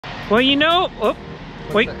Well, you know,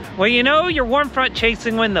 well, you know, you're warm front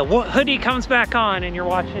chasing when the hoodie comes back on and you're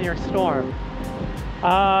watching your storm.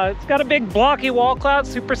 It's got a big blocky wall cloud,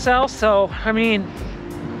 Supercell, so I mean,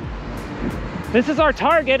 this is our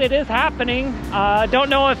target. It is happening. Don't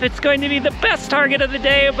know if it's going to be the best target of the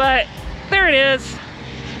day, but there it is.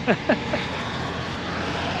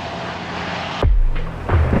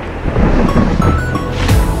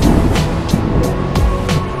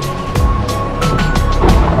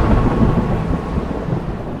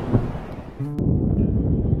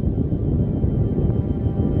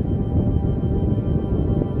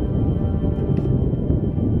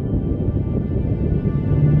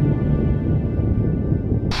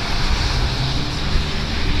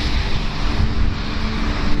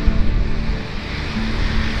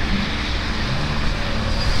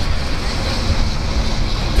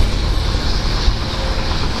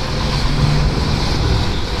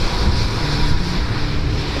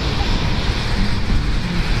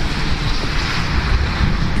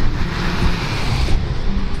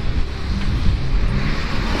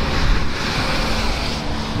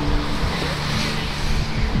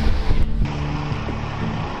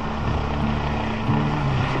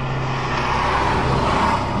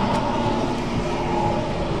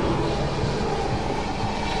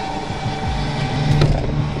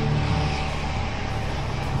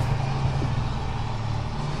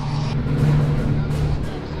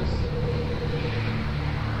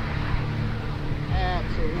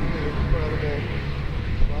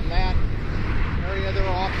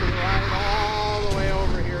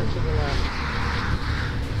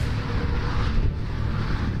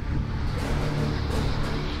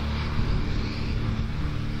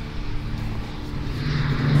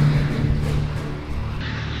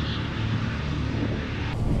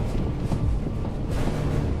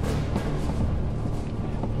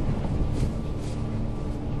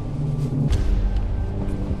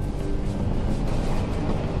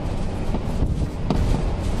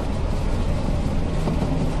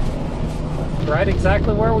 Right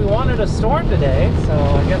exactly where we wanted a storm today, so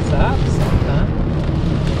I guess that's something.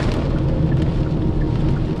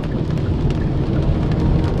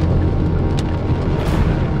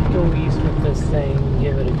 Go east with this thing,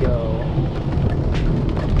 give it a go.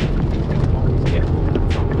 Always get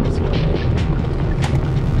this way.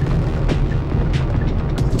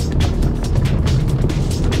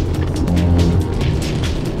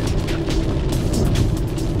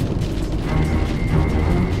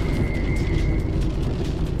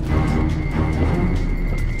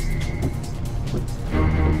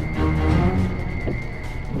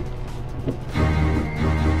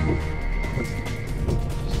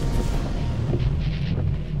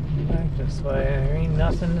 This way, there ain't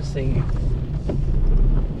nothing to see.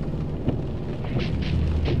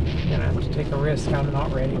 Gonna have to take a risk I'm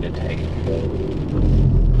not ready to take.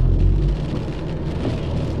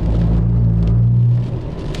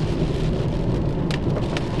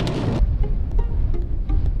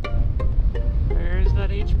 There's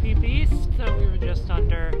that HP beast that we were just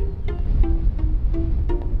under.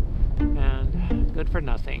 And good for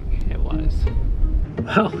nothing, it was.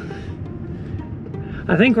 Well,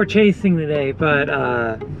 I think we're chasing today, but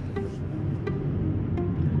had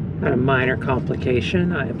a minor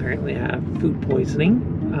complication. I apparently have food poisoning.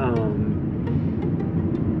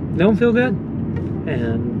 Don't feel good,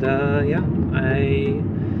 and yeah,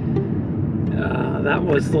 that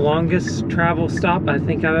was the longest travel stop I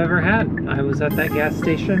think I've ever had. I was at that gas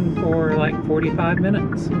station for like 45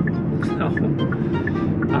 minutes. So,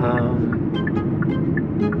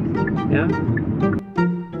 yeah.